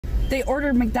They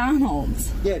ordered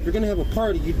McDonald's. Yeah, if you're gonna have a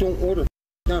party, you don't order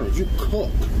McDonald's. You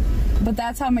cook. But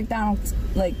that's how McDonald's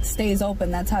like stays open.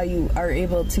 That's how you are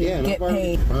able to get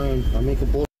paid. Fine, I'll make a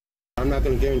bull. I'm not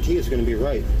gonna guarantee it's gonna be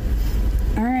right.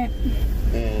 All right.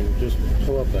 And just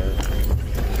pull up there.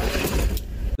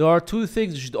 There are two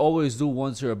things you should always do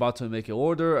once you're about to make an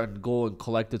order and go and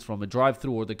collect it from a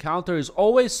drive-thru or the counter is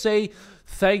always say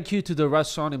thank you to the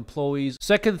restaurant employees.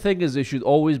 Second thing is you should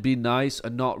always be nice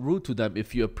and not rude to them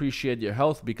if you appreciate your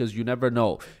health, because you never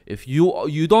know. If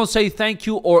you don't say thank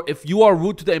you, or if you are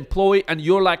rude to the employee and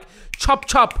you're like, chop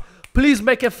chop, please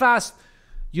make it fast.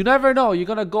 You never know. You're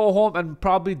gonna go home and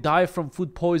probably die from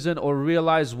food poison, or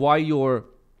realize why your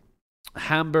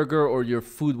hamburger or your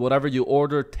food, whatever you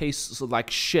order, tastes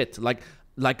like shit, like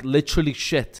literally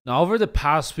shit. Now, over the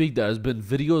past week, there has been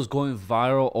videos going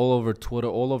viral all over Twitter,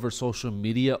 all over social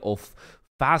media, of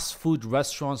fast food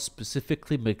restaurants,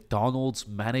 specifically McDonald's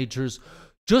managers,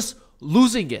 just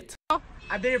losing it.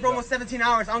 I've been here for almost 17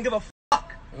 hours. I don't give a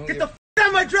fuck. Get the fuck out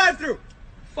of my drive-thru.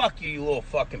 Fuck you, you little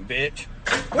fucking bitch.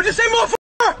 What'd you say,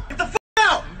 motherfucker? Get the fuck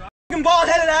out. Fucking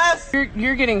bald-headed ass.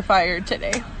 You're getting fired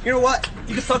today. You know what?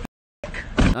 You can suck.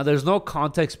 Now, there's no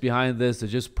context behind this. They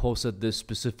just posted this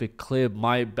specific clip.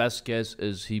 My best guess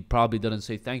is he probably didn't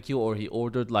say thank you, or he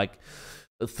ordered like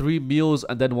 3 meals,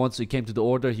 and then once it came to the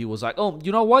order, he was like, oh,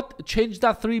 you know what? Change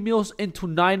that 3 meals into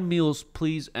 9 meals,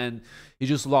 please. And he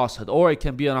just lost it. Or it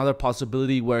can be another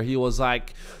possibility where he was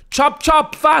like, chop,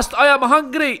 chop, fast, I am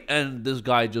hungry. And this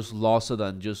guy just lost it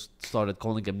and just started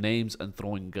calling him names and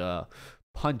throwing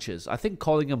punches. I think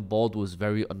calling him bald was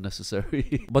very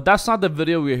unnecessary. But that's not the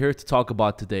video we're here to talk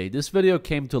about today. This video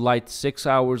came to light 6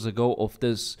 hours ago of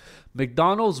this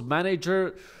McDonald's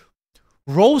manager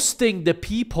roasting the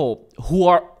people who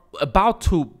are about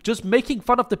to, just making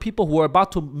fun of the people who are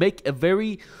about to make a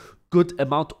very good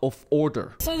amount of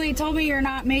order. So they told me you're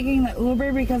not making the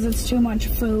Uber because it's too much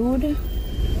food?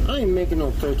 I ain't making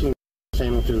no 13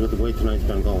 sandwiches with the way tonight's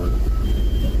been going.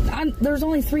 There's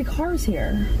only 3 cars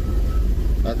here.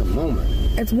 At the moment.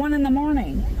 It's 1 in the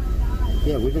morning.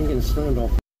 Yeah, we've been getting slammed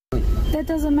all night. That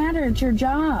doesn't matter. It's your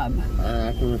job.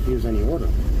 I can refuse any order.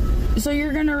 So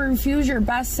you're going to refuse your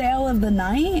best sale of the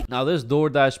night? Now, this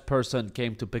DoorDash person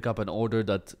came to pick up an order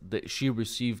that she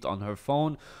received on her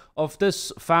phone of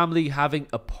this family having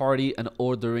a party and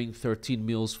ordering 13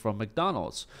 meals from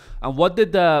McDonald's. And what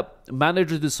did the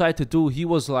manager decide to do? He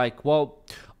was like, well,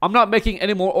 I'm not making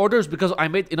any more orders because I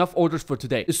made enough orders for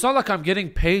today. It's not like I'm getting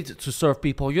paid to serve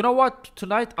people. You know what?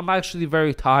 Tonight, I'm actually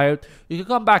very tired. You can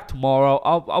come back tomorrow.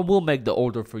 I will make the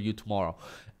order for you tomorrow.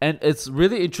 And it's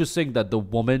really interesting that the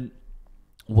woman,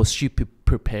 was she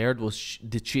prepared?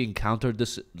 Did she encounter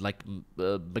this like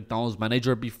McDonald's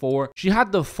manager before? She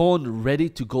had the phone ready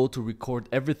to go to record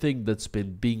everything that's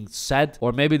been being said.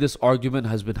 Or maybe this argument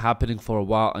has been happening for a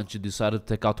while and she decided to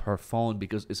take out her phone,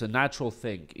 because it's a natural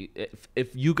thing.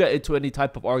 If you get into any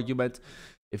type of argument,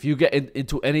 if you get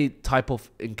into any type of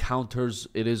encounters,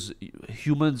 it is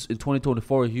humans in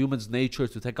 2024, humans' nature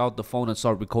to take out the phone and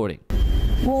start recording.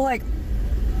 Well, like,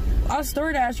 us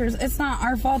DoorDashers, it's not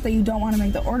our fault that you don't want to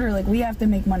make the order. Like, we have to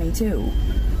make money too.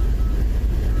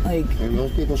 Like, and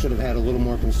those people should have had a little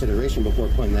more consideration before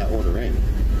putting that order in.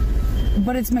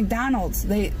 But it's McDonald's.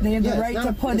 They have the right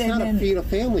to put it in. It's not a feed a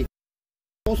family. It's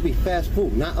supposed to be fast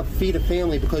food, not a feed a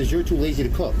family because you're too lazy to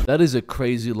cook. That is a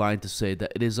crazy line to say,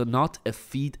 that it is not a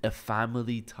feed a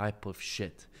family type of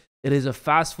shit. It is a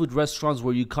fast food restaurant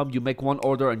where you come, you make one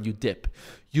order and you dip.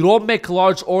 You don't make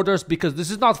large orders, because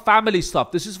this is not family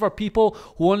stuff. This is for people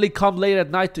who only come late at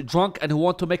night drunk and who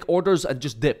want to make orders and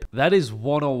just dip. That is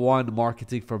 101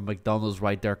 marketing from McDonald's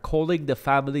right there. Calling the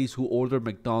families who order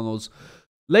McDonald's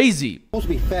lazy. It's supposed to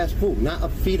be fast food, not a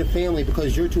feed a family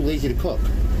because you're too lazy to cook.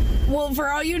 Well, for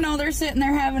all you know, they're sitting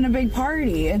there having a big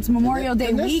party. It's Memorial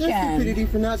Day weekend. That's stupidity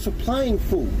for not supplying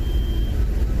food.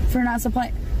 For not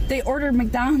supplying... They ordered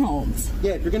McDonald's.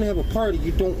 Yeah, if you're going to have a party,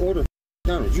 you don't order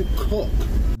McDonald's. You cook.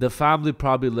 The family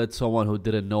probably let someone who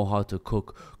didn't know how to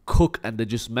cook, and they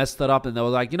just messed it up. And they were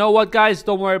like, you know what, guys,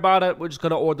 don't worry about it. We're just going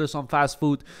to order some fast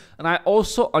food. And I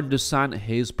also understand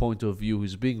his point of view.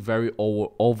 He's being very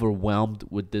overwhelmed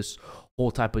with this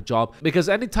whole type of job. Because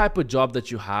any type of job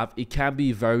that you have, it can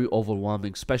be very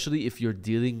overwhelming, especially if you're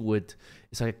dealing with,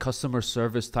 it's like a customer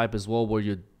service type as well, where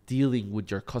you're dealing with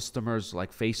your customers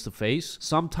like face to face,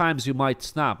 sometimes you might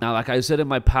snap. Now, like I said in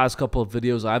my past couple of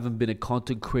videos, I haven't been a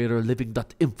content creator living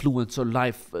that influencer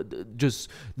life, just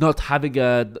not having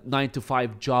a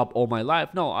 9-to-5 job all my life.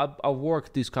 No, I've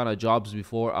worked these kind of jobs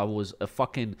before. I was a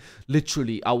fucking,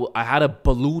 literally, I had a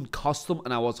balloon custom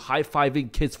and I was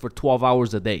high-fiving kids for 12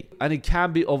 hours a day. And it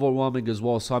can be overwhelming as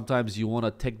well. Sometimes you want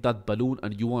to take that balloon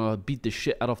and you want to beat the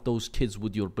shit out of those kids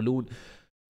with your balloon.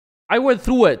 I went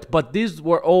through it, but these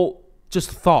were all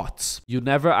just thoughts. You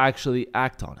never actually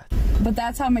act on it. But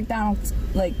that's how McDonald's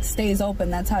like stays open.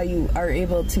 That's how you are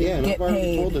able to get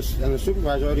paid. Told us, and the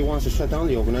supervisor already wants to shut down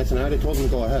the overnights, and I already told him to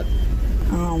go ahead.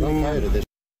 Oh, man. I'm tired of this.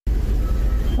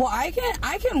 Well, I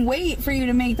can wait for you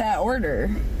to make that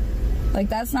order. Like,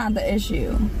 that's not the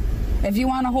issue. If you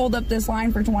want to hold up this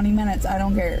line for 20 minutes, I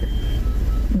don't care.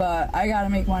 But I gotta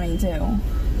make money too.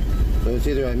 So it's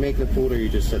either I make the food or you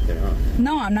just sit there, huh?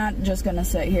 No, I'm not just gonna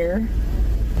sit here.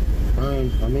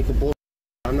 Fine, I'll make a bull.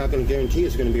 I'm not gonna guarantee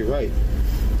it's gonna be right.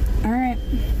 Alright.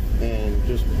 And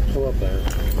just pull up there.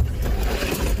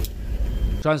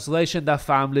 Translation, that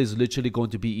family is literally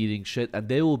going to be eating shit and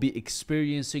they will be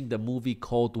experiencing the movie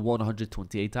called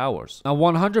 128 Hours. Now,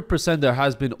 100% there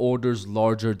has been orders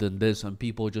larger than this and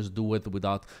people just do it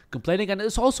without complaining. And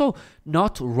it's also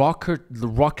not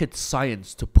rocket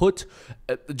science to put,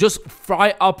 just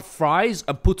fry up fries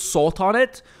and put salt on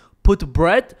it, put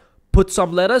bread, put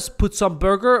some lettuce, put some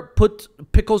burger, put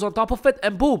pickles on top of it,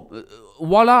 and boom,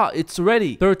 voila, it's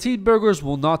ready. 13 burgers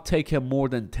will not take him more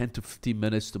than 10 to 15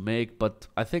 minutes to make, but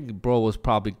I think bro was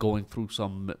probably going through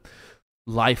some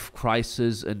life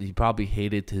crisis and he probably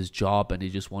hated his job and he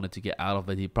just wanted to get out of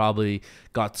it. He probably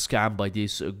got scammed by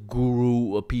these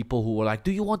guru people who were like,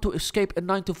 do you want to escape a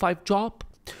 9-to-5 job?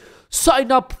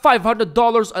 Sign up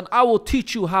 $500 and I will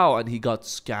teach you how. And he got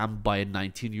scammed by a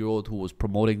 19-year-old who was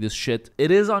promoting this shit.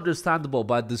 It is understandable,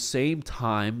 but at the same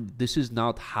time, this is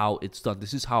not how it's done.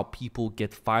 This is how people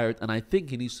get fired. And I think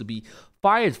he needs to be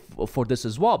fired for this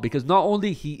as well. Because not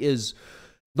only he is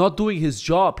not doing his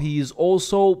job, he is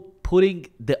also putting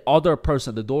the other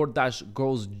person, the DoorDash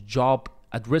girl's job,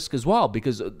 at risk as well,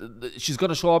 because she's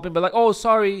gonna show up and be like, oh,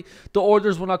 sorry, the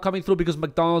orders were not coming through because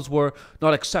McDonald's were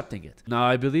not accepting it. Now,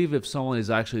 I believe if someone is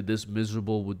actually this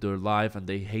miserable with their life and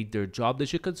they hate their job, they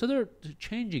should consider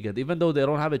changing it. Even though they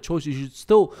don't have a choice, you should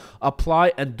still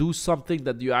apply and do something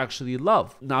that you actually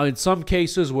love. Now, in some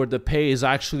cases where the pay is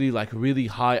actually like really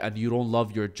high and you don't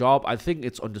love your job, I think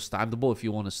it's understandable if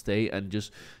you want to stay and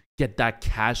just get that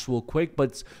cash real quick,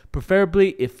 but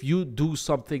preferably if you do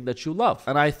something that you love.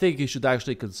 And I think you should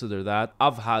actually consider that.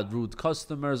 I've had rude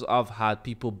customers, I've had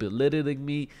people belittling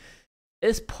me.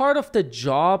 It's part of the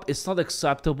job. It's not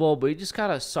acceptable, but you just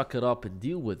gotta suck it up and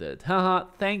deal with it. Haha,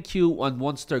 thank you. And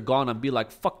once they're gone, and be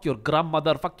like, fuck your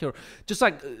grandmother, fuck your, just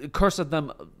like curse at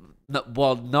them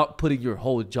while not putting your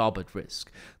whole job at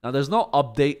risk. Now, there's no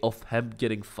update of him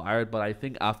getting fired, but I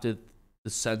think after the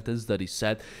sentence that he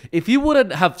said, if he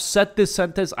wouldn't have said this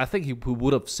sentence, I think he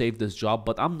would have saved his job.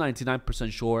 But I'm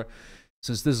 99% sure,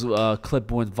 since this clip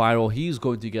went viral, he's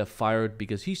going to get fired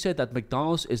because he said that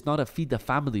McDonald's is not a feed the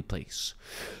family place.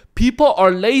 People are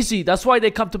lazy, that's why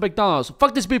they come to McDonald's.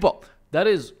 Fuck these people. That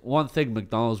is one thing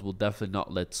McDonald's will definitely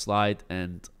not let slide.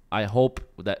 And I hope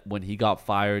that when he got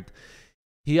fired,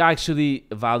 he actually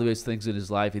evaluates things in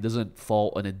his life. He doesn't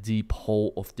fall in a deep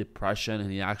hole of depression,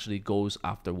 and he actually goes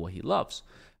after what he loves.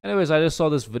 Anyways, I just saw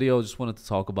this video. Just wanted to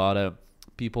talk about it.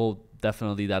 People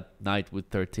definitely that night with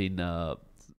 13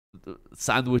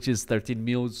 sandwiches, 13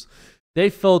 meals,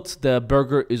 they felt the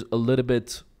burger is a little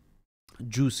bit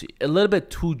juicy. A little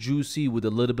bit too juicy with a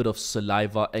little bit of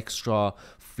saliva, extra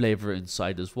flavor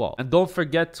inside as well. And don't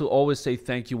forget to always say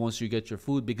thank you once you get your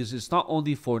food, because it's not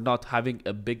only for not having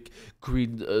a big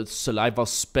green saliva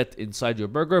spit inside your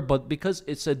burger, but because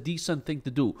it's a decent thing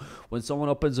to do. When someone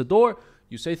opens the door,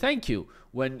 you say thank you.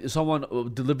 When someone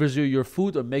delivers you your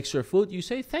food or makes your food, you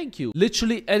say thank you.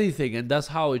 Literally anything. And that's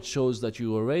how it shows that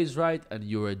you were raised right and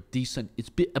you're a decent, it's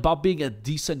about being a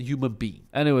decent human being.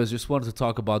 Anyways, just wanted to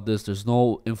talk about this. There's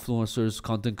no influencers,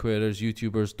 content creators,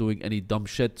 YouTubers doing any dumb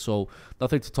shit. So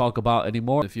nothing to talk about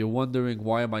anymore. If you're wondering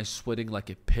why am I sweating like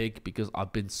a pig, because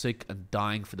I've been sick and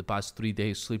dying for the past 3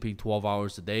 days, sleeping 12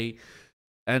 hours a day.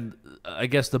 And I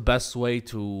guess the best way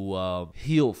to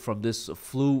heal from this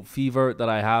flu fever that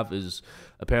I have is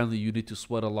apparently you need to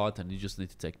sweat a lot and you just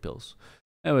need to take pills.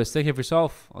 Anyways, take care of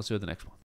yourself. I'll see you at the next one.